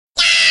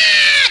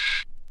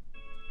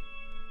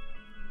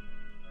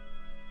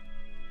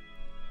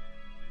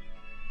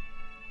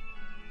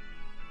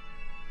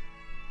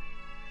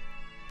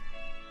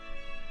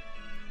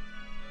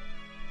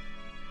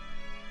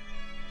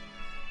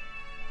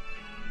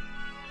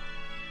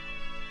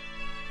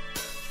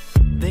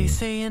They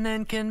say an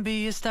end can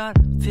be a start.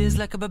 Feels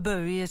like a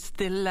barbarian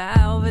still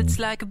alive. It's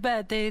like a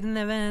bad day that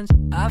never ends.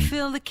 I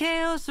feel the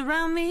chaos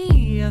around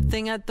me, a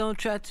thing I don't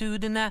try to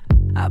deny.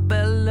 I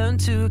better learn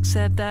to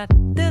accept that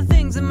there are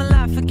things in my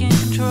life I can't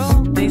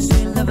control. They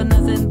say love is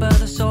nothing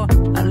but a sore.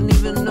 I don't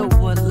even know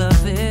what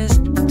love is.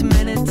 Too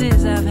many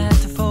tears I've had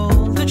to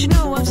fold. Don't you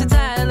know I'm so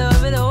tired